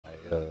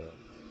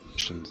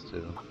missions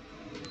too.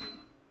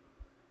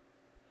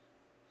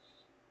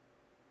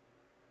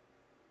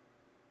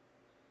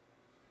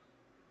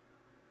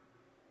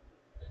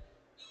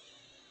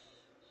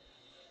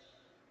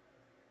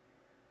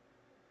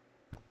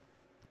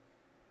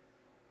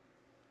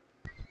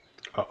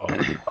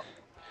 Uh-oh.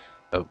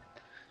 Oh,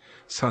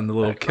 Son, the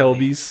little back on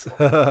me.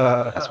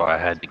 Kelbies. That's why I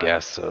had to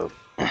gas up.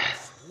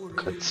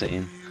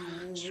 Cutscene.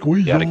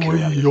 Squeeze Gotta kill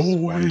away, this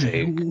one away,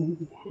 take. yo.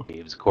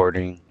 Waves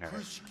according.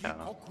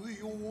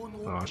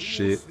 Oh,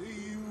 shit.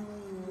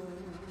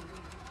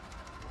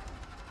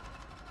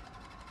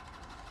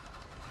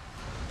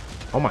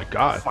 Oh my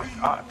god. Oh my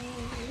god.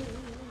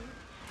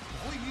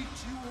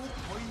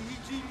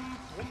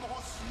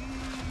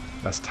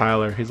 That's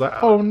Tyler. He's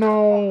like, oh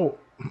no.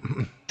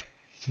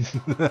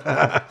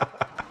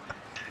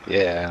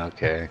 Yeah,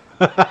 okay.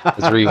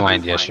 Let's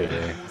rewind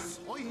yesterday.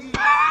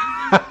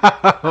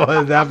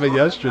 What happened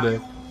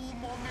yesterday?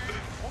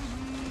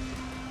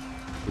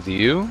 With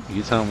you?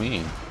 You tell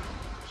me.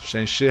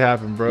 Same shit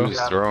happened, bro.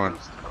 Who's throwing?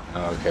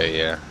 Oh, okay,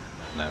 yeah.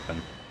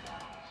 Nothing.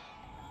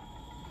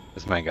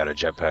 This man got a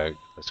jetpack.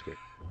 That's good.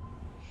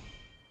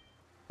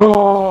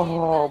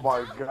 Oh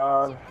my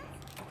god.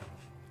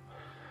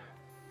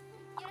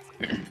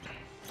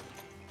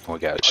 We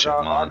got shit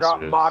I monsters.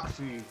 got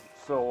Moxie,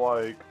 so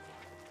like,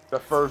 the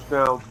first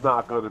down's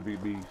not gonna be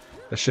me.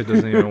 That shit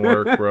doesn't even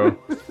work, bro.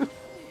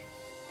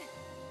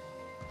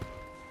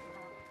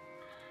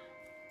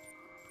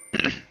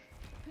 I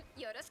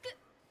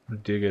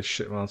did get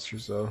shit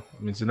monsters though.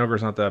 I mean,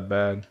 Zenogre's not that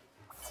bad,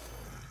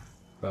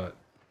 but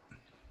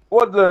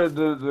What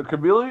the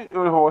chameleon?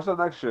 What's that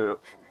next shit?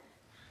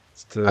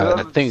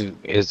 I think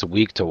it's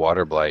weak to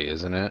water blight,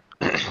 isn't it?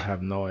 I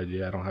have no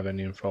idea. I don't have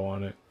any info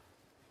on it.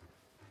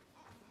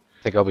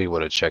 I think I'll be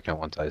able to check it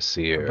once I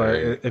see it. But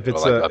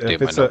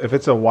if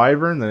it's a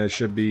wyvern, then it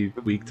should be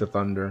weak to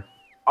thunder.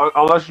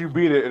 Unless you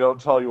beat it, it'll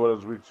tell you what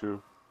it's weak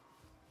to.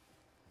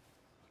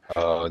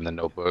 Oh, in the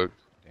notebook.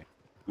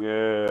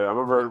 Yeah, I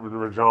remember with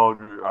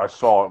Rajon, I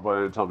saw it, but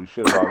it didn't tell me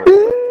shit about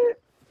it.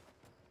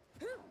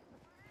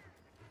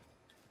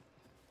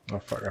 Oh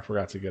fuck! I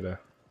forgot to get a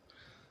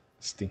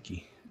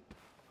stinky.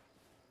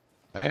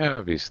 I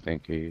have these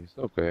stinkies.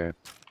 Okay.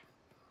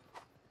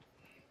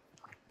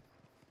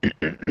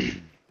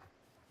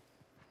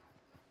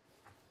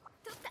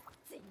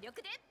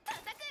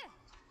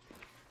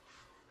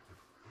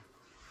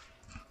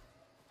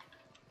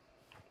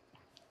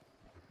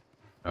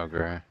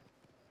 Okay.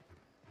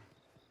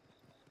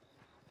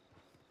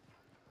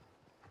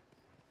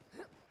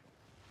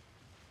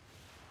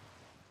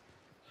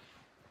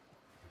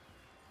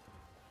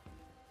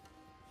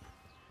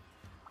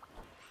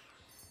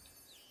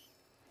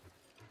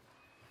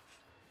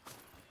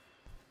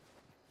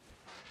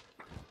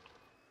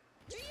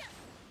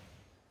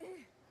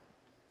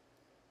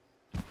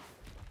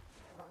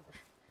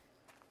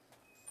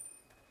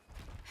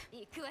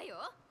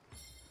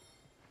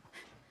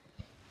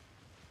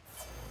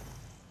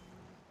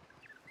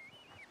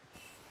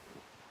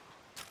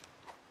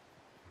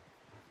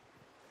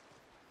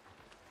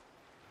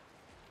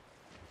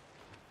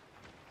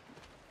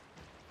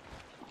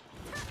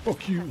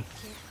 Fuck you.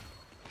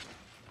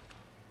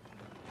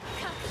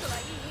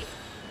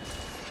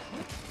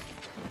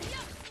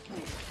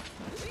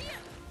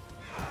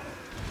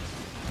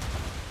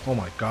 Oh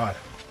my god.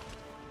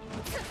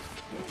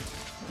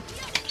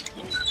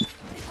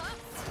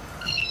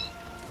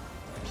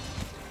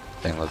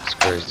 Thing looks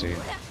crazy.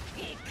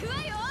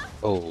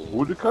 Oh.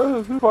 Who the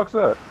fuck's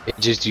that? It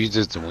just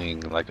uses the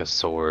wing like a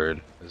sword.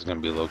 It's gonna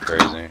be a little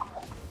crazy.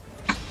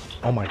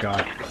 Oh my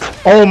god.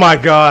 Oh my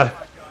god.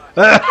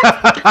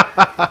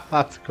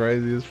 That's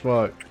crazy as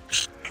fuck.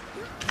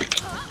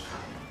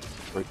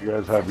 Like, you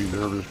guys have me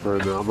nervous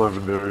right now. I'm not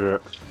even there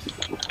yet.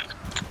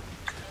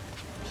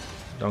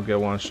 Don't get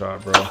one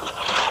shot, bro.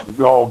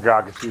 Oh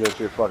god, I can see that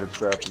shit fucking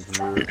strapping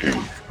from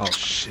here. Oh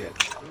shit.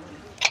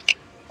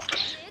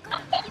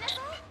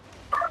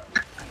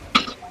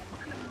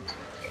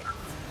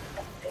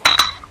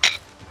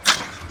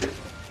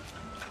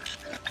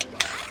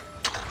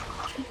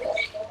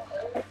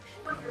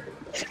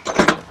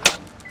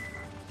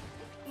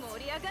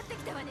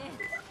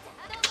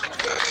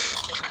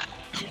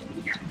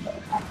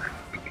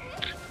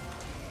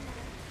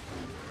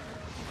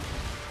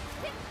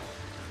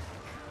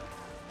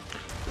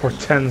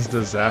 Portends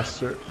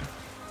disaster.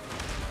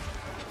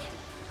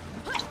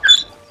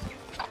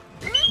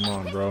 Come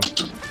on, bro.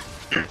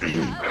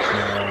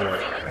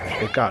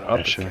 It got up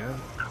again.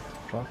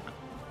 Fuck.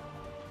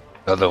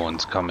 The other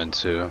one's coming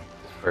too.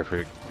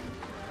 Perfect.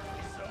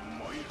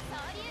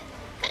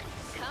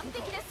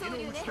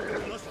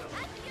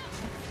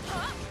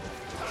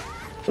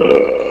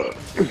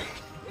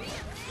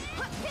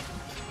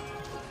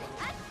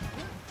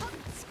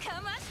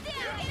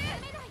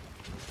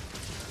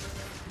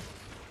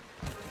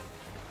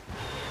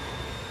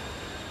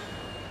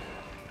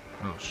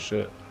 Oh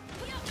shit.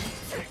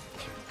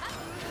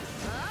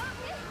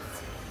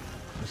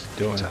 What's he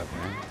doing?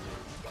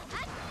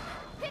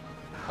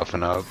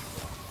 Huffing up.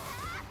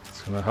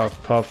 It's gonna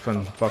huff puff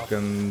and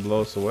fucking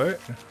blow us away.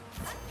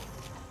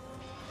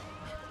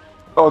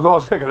 Oh no,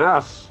 it's kicking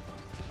ass.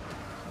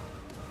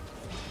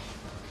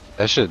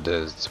 That shit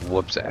does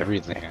whoops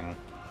everything.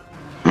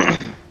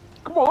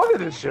 Come on, look at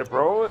this shit,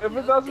 bro. If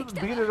it doesn't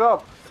beat it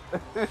up,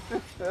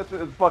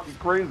 it's fucking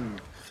crazy.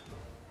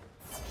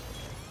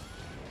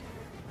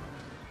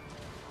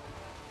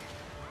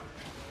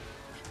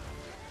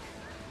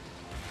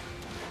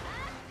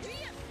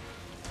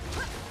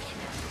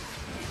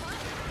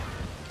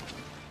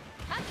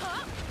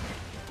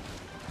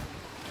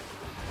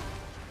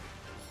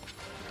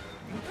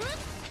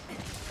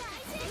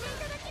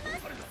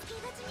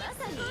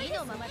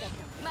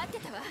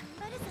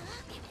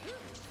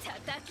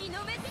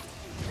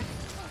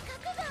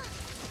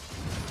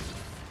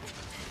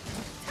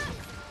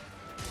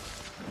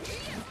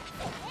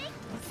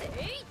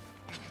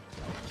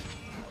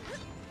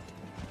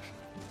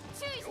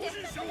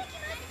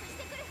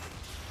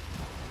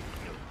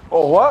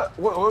 Oh, what?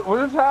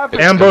 What just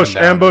happened? Ambush,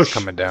 Coming down, ambush. it's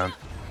coming down.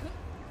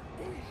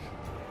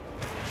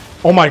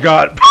 Oh my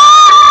god.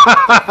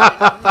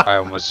 I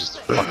almost just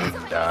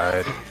fucking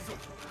died.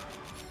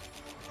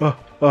 Oh,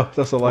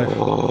 that's a life.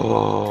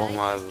 Oh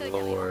my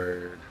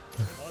lord.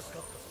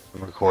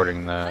 I'm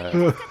recording that.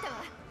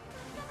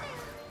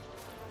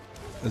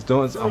 It's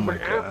doing. Oh my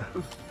god.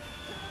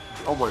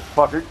 Oh my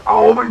fucking.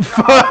 Oh my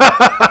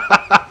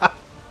god.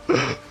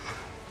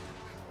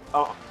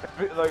 Oh,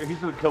 like he's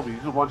gonna kill me.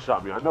 He's gonna one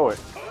shot me. I know it.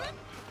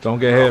 Don't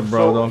get hit,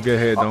 bro. Don't get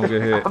hit. Don't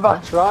get hit. I'm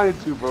not trying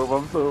to, bro. But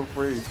I'm so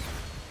afraid.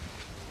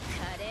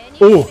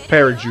 Ooh,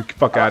 parried you.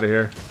 Fuck out of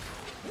here.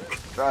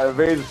 I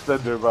evaded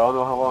Slender, but I don't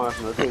know how long that's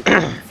gonna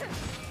take.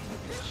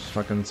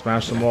 Fucking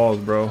smash some walls,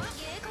 bro.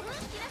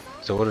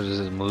 So what does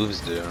his moves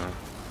do?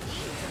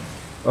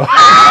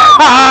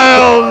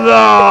 Hell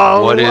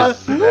no! What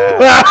is that?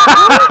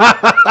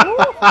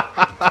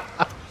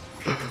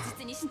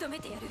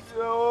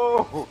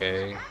 No.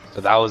 Okay,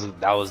 so that was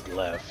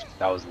left.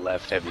 That was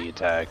left heavy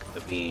attack.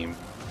 The beam.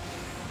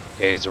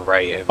 Okay, it's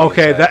right heavy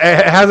Okay, attack.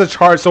 that it has a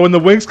charge. So when the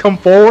wings come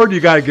forward, you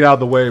gotta get out of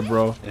the way,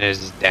 bro. And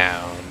it's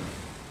down.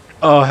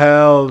 Oh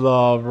hell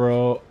no,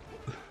 bro.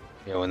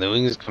 Yeah, when the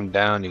wings come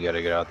down, you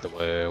gotta get out the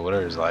way. What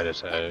are his light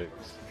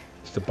attacks?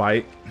 It's the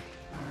bite.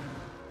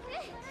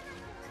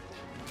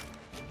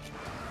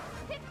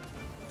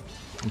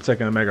 I'm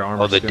taking a mega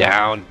armor. Oh, the skin.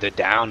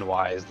 down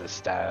Y is the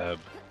stab.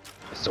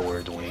 The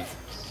sword wings.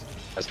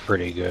 That's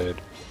pretty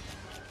good.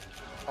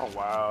 Oh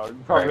wow. You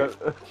probably Right.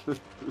 got...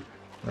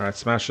 Alright,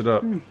 smash it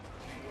up.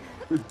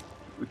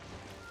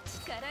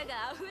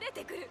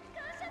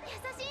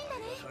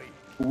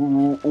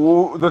 Ooh,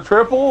 ooh, the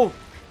triple.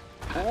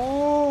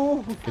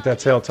 Ooh. Get that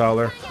tail,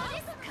 Tyler.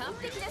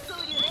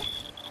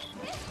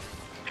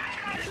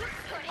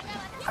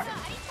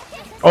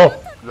 Oh,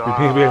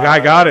 I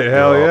got it.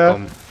 Hell You're yeah.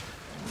 welcome.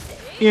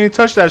 You ain't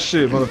touched that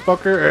shit,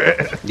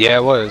 motherfucker. Yeah,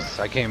 it was.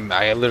 I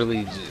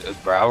literally,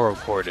 bro, I'll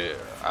record it.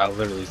 I'll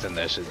literally send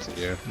that shit to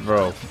you.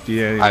 Bro,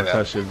 you ain't even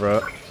touched it,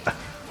 bro.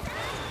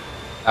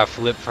 I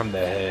flipped from the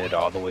head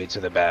all the way to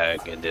the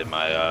back and did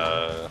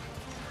my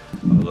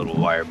little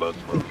wire bug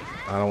move.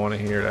 I don't want to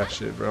hear that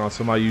shit, bro. On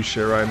somebody use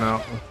shit right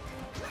now.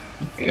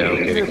 Yeah,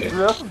 okay.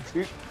 That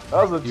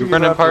was a You team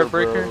running effort, part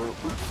breaker? bro.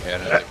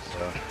 Yeah,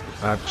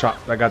 I think so.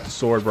 I got the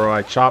sword, bro.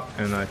 I chop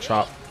and I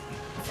chop.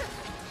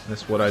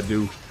 That's what I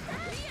do.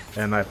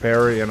 And I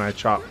parry and I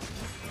chop.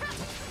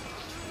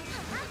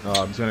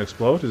 It's gonna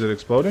explode. Is it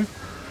exploding?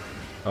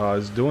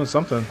 It's doing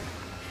something.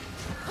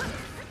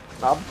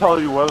 I'm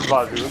telling you what it's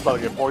about to do. It's about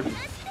to get poisoned.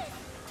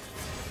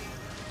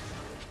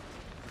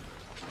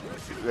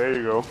 There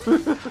you go.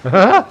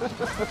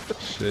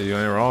 Shit, you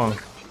ain't wrong.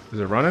 Is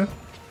it running?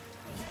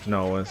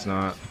 No, it's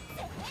not.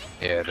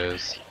 Yeah, it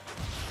is.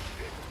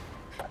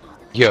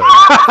 Yo.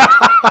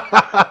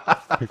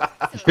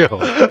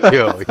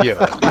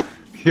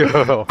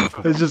 Yo.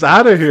 It's just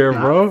out of here,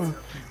 bro.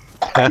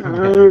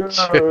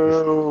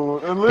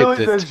 Oh, and literally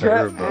Hit the the jet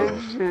turbo.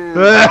 engine.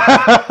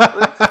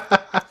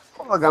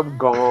 Like I'm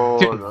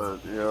gone,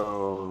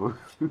 yo.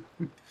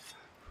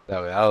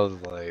 That was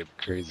like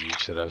crazy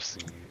shit I've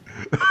seen.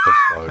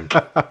 What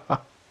the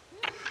fuck?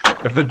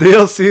 If the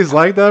DLC is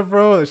like that,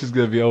 bro, it's just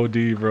gonna be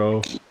OD,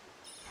 bro.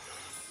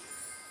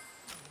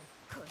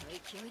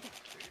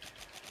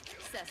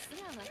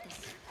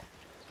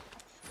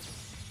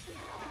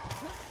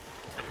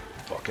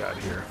 Fuck out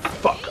of here.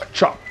 Fuck,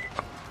 chop.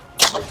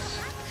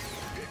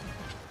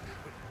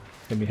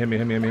 Hit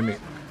me.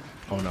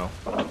 Oh no.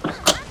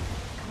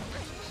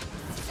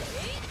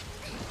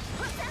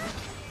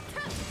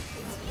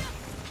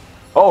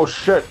 Oh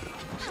shit.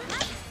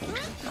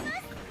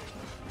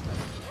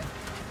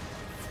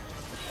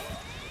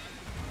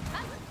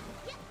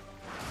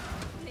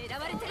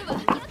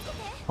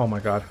 Oh my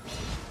god.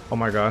 Oh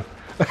my god.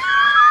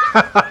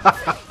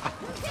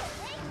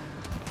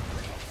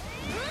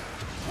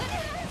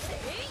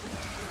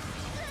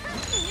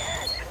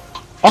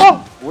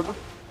 Oh! What the?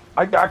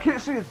 I can't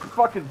see his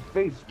fucking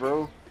face,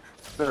 bro.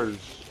 There it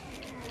is.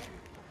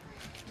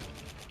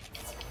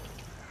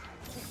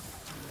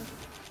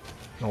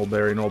 No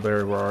berry,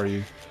 where are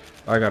you?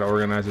 I gotta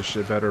organize this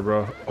shit better,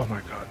 bro. Oh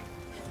my god.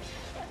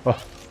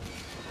 Oh.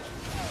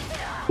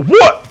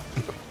 What?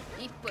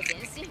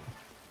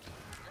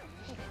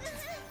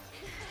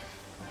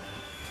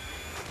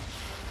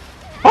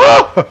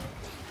 Ah!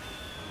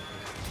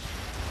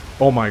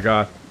 Oh my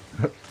god.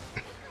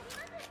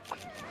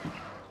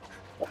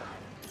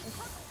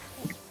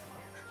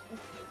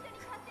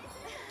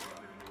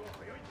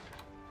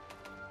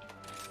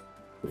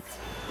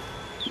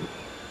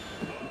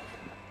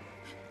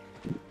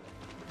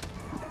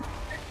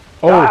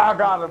 Oh, I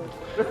got him.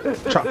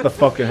 chop the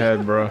fucking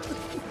head, bro.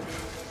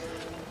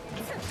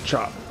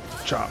 Chop,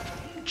 chop,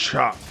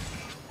 chop.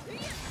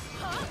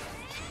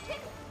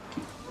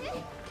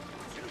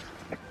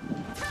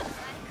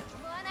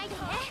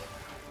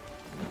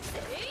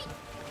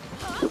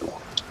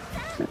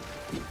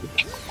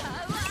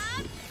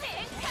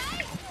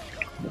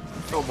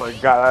 Oh my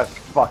god, that's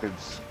fucking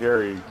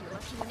scary.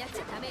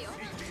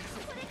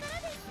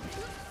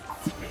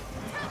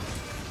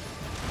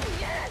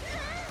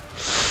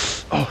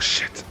 Oh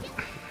shit.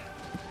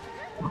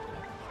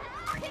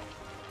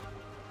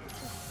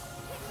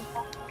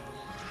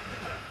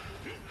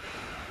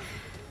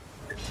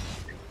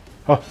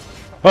 Oh,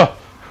 oh.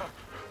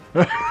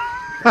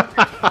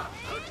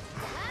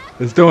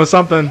 It's doing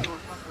something.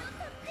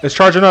 It's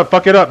charging up.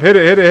 Fuck it up. Hit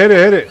it, hit it, hit it,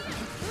 hit it.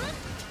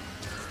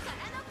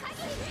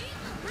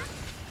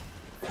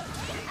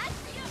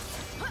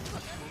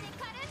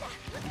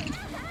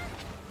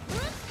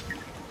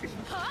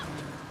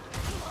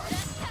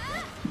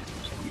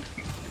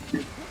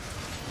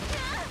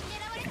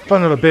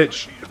 Son of a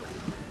bitch.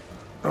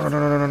 No, no,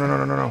 no, no, no, no,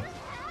 no, no, no.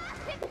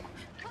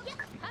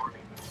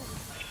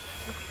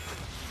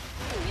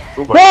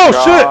 Oh my Whoa,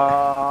 god. shit!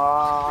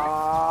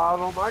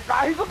 Oh my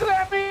god, he's looking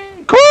at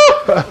me!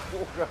 Cool!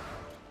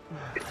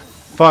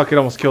 Fuck, it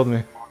almost killed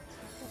me.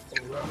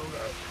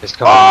 It's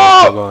coming,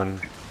 it's still going.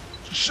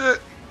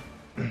 Shit.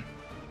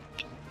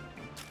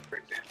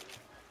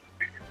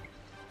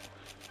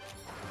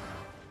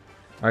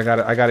 I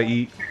gotta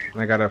eat.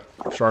 I gotta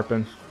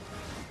sharpen.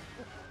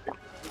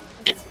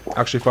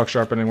 Actually, fuck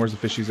sharpening. Where's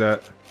the fishies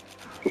at?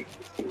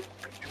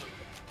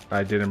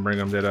 I didn't bring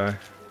them, did I?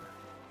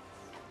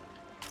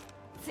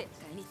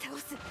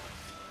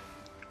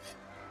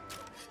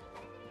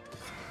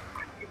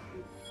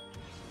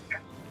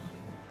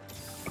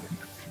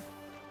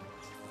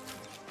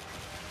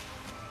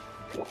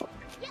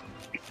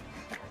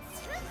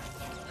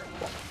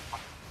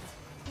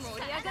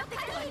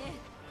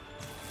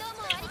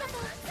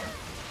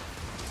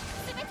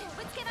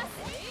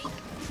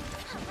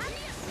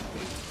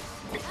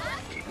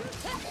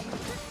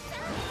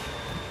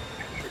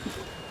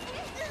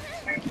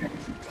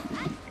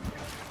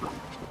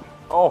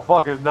 Oh,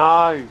 fucking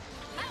nice.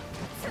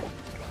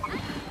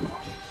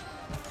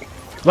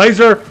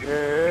 Laser!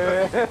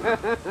 Yeah.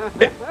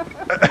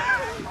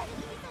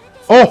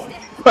 Oh!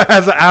 It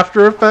has an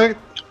after effect?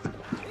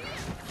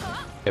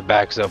 It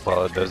backs up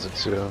while it does it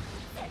too.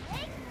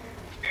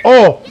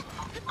 Oh!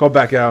 Go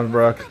back out,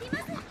 Brock.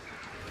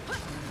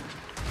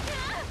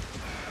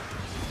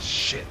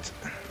 Shit.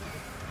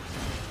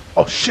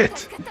 Oh,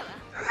 shit!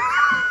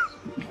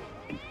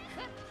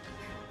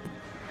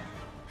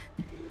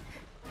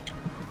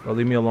 Bro,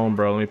 leave me alone,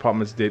 bro. Let me pop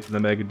the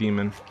Mega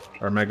Demon.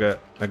 Or Mega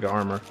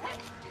Armor.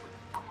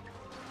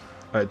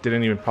 I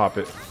didn't even pop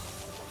it.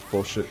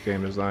 Bullshit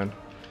game design.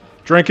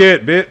 Drink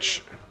it,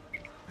 bitch!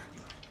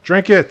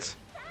 Drink it!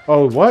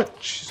 Oh, what?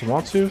 She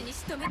wants to?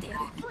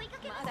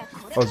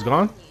 Oh, it's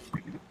gone?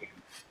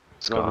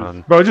 It's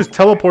gone. Bro, it just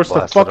teleports to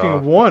Blast it fucking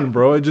off. 1,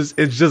 bro. It's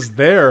just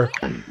there.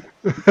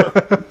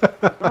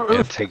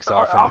 It takes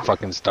off in the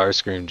fucking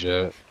Starscream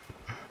jet.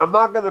 I'm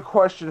not gonna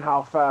question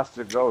how fast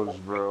it goes,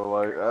 bro.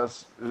 Like,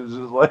 it's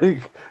just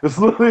like, it's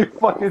literally a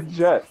fucking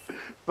jet.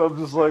 So I'm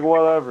just like,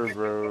 whatever,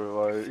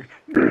 bro.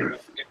 Like,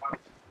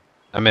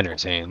 I'm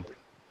entertained.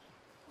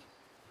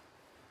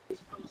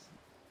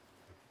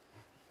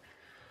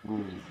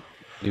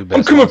 New best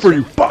I'm coming monster. for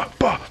you! Bah,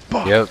 bah,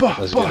 bah, Yep, bah,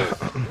 let's bah. get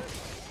it.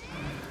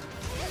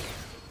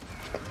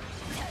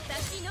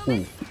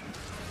 Ooh.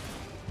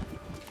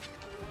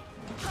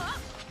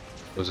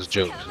 It was a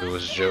joke. It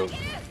was a joke.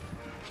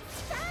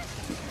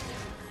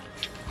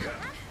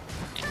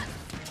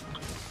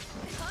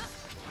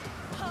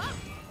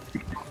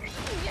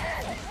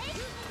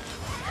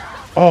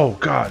 Oh,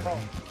 God.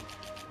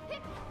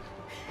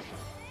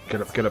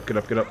 Get up, get up, get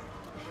up, get up.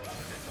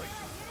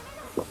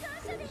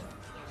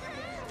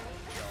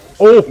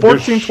 Oh,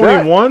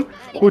 1421?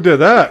 Who did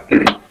that?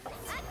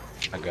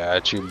 I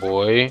got you,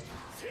 boy.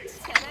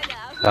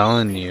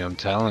 Telling you, I'm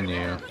telling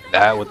you.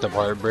 That with the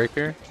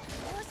heartbreaker?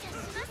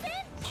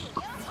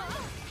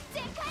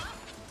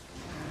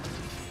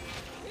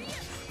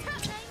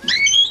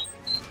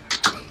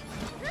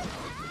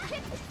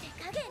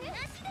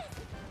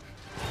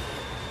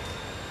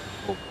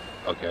 Oh,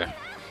 okay.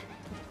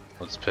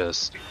 Let's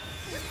pissed.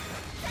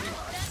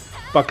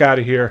 Fuck out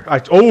of here.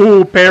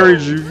 Oh,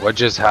 parried you. What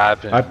just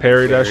happened? I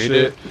parried that Parried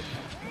shit.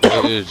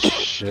 it? Good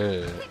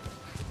shit.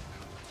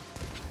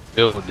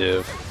 It'll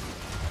do.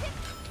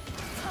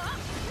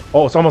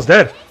 Oh, it's almost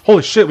dead.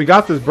 Holy shit, we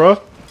got this,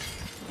 bro.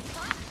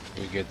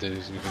 We get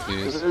this. We get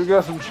this. We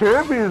got some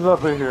champions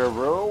up in here,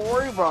 bro. Don't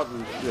worry about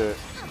this shit.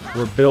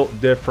 We're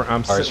built different.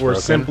 We're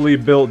broken. simply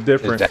built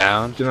different. It's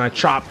down. Then I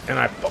chop and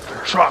I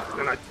fucking chop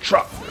and I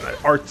chop and I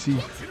RT.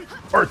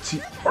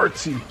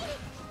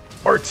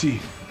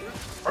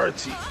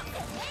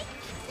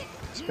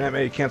 Spam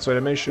A, cancel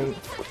animation.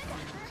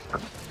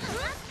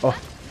 Oh.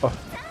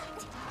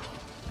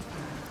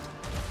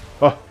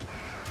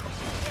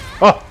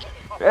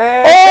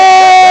 Hey!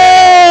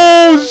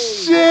 Oh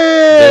shit!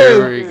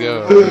 There we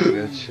go.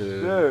 Good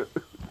shit. Shit.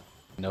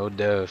 No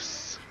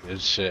deaths. Good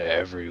shit,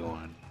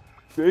 everyone.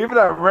 Even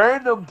that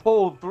random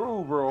pulled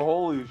through, bro.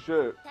 Holy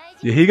shit.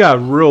 Yeah, he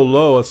got real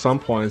low at some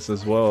points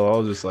as well. I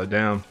was just like,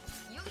 damn.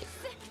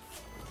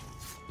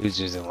 He's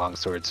using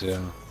longsword too.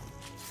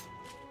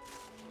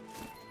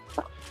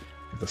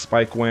 The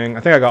spike wing. I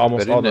think I got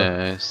almost all the.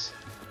 Nice.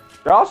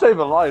 Yeah, I'll save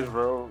lives,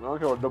 bro. I don't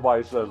care what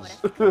nobody says.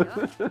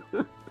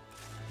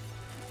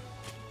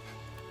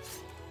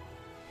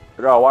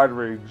 I got a wide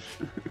range.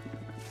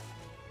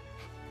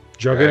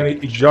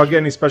 Did y'all get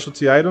any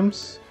specialty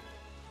items?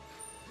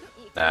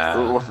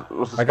 Nah.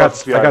 What's the I got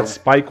specialty item?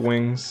 spike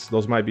wings.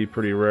 Those might be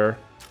pretty rare.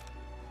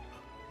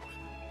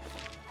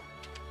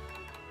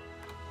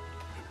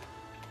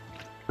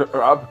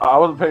 I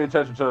wasn't paying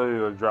attention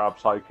to the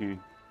drops, high key.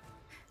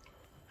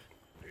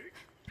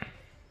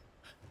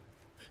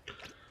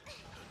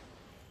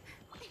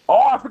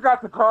 Oh, I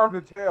forgot to carve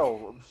the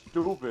tail. I'm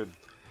stupid.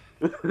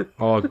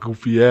 Oh,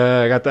 goofy!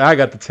 Yeah, I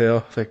got the tail.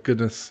 Thank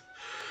goodness.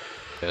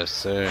 Yes,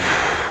 sir.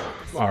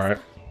 All right.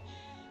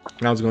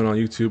 Now it's going on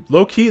YouTube.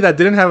 Low key, that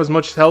didn't have as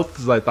much health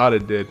as I thought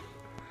it did.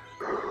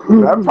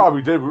 That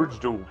probably did. We were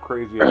just doing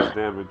crazy ass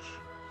damage.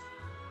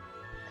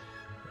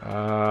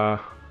 The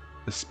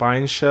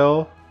spine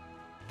shell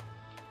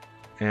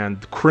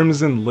and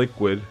crimson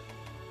liquid.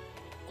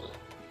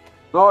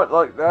 No,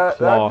 like that.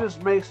 Claw. That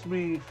just makes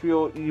me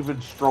feel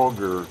even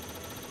stronger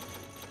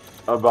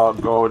about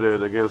going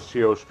in against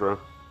Teostra.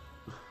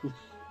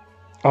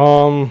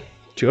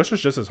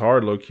 Teostra's just as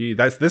hard, low key.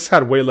 This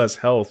had way less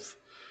health,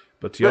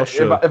 but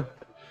Teostra.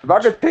 If I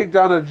could take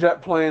down a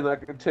jet plane, I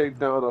could take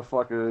down a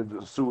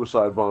fucking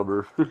suicide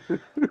bomber.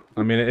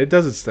 I mean, it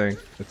does its thing.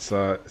 It's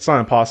not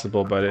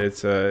impossible, but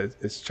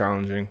it's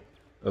challenging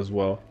as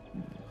well.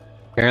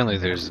 Apparently,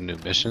 there's new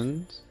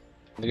missions.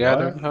 The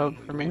gathering hub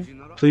for me.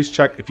 Please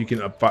check if you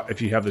can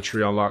if you have the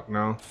tree unlocked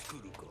now.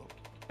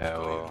 Yeah,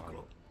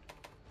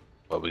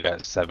 well, we got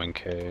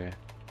 7K.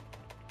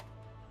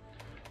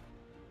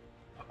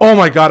 Oh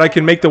my god, I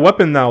can make the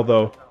weapon now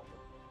though.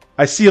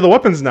 I see the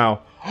weapons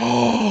now.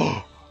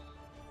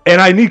 And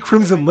I need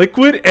crimson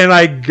liquid, and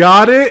I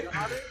got it.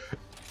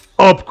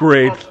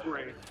 Upgrade.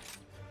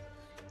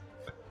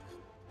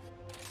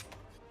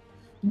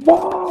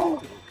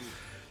 Wow.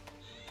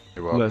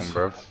 You're welcome,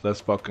 bro.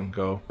 Let's fucking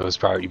go. It was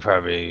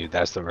probably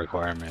that's the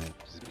requirement.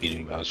 Is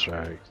beating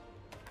Valstraxx.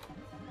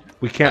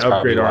 We can't That's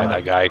upgrade probably why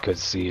our. that guy could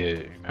see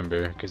it.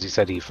 Remember, because he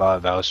said he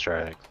fought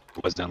Valstraxx.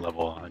 Wasn't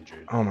level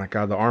 100. Oh my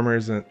god, the armor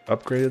isn't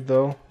upgraded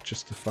though.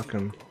 Just to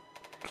fucking.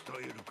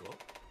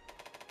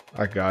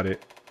 I got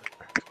it.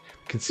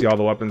 Can see all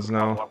the weapons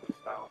now.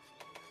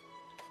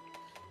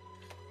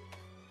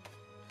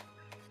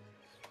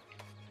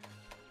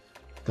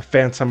 The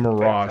Phantom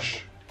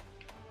Mirage.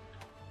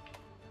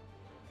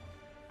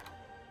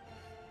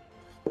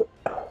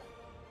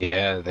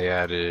 Yeah, they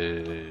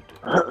added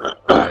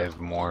 5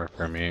 more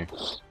for me.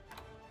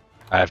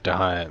 I have to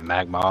hunt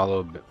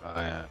Magmalo,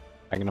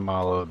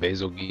 Magnamalo,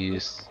 Basil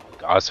Geese,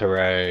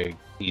 Gosharag,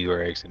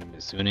 Egorex, and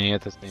Mitsune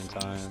at the same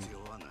time.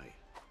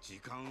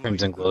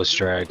 Crimson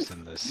Glowstrax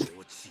and this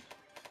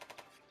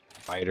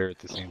fighter at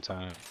the same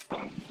time.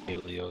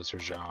 Helios or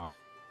Jean.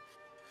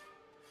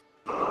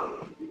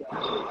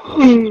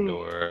 Open the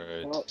door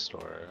to the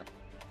store.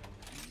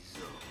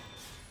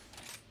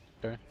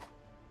 Okay.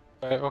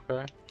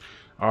 Okay.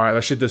 Alright,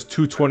 that shit does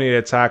 228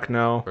 attack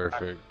now.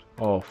 Perfect.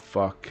 Oh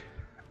fuck.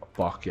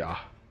 Fuck yeah.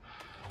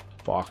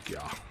 Fuck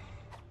yeah.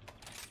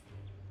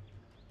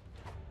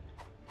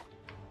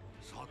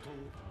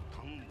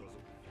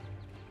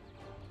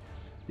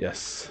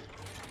 Yes.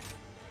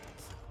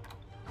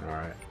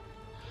 Alright.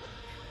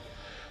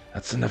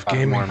 That's enough 5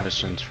 gaming. more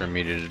missions for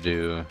me to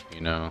do,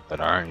 you know, that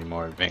aren't any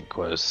more event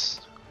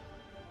quests.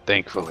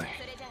 Thankfully.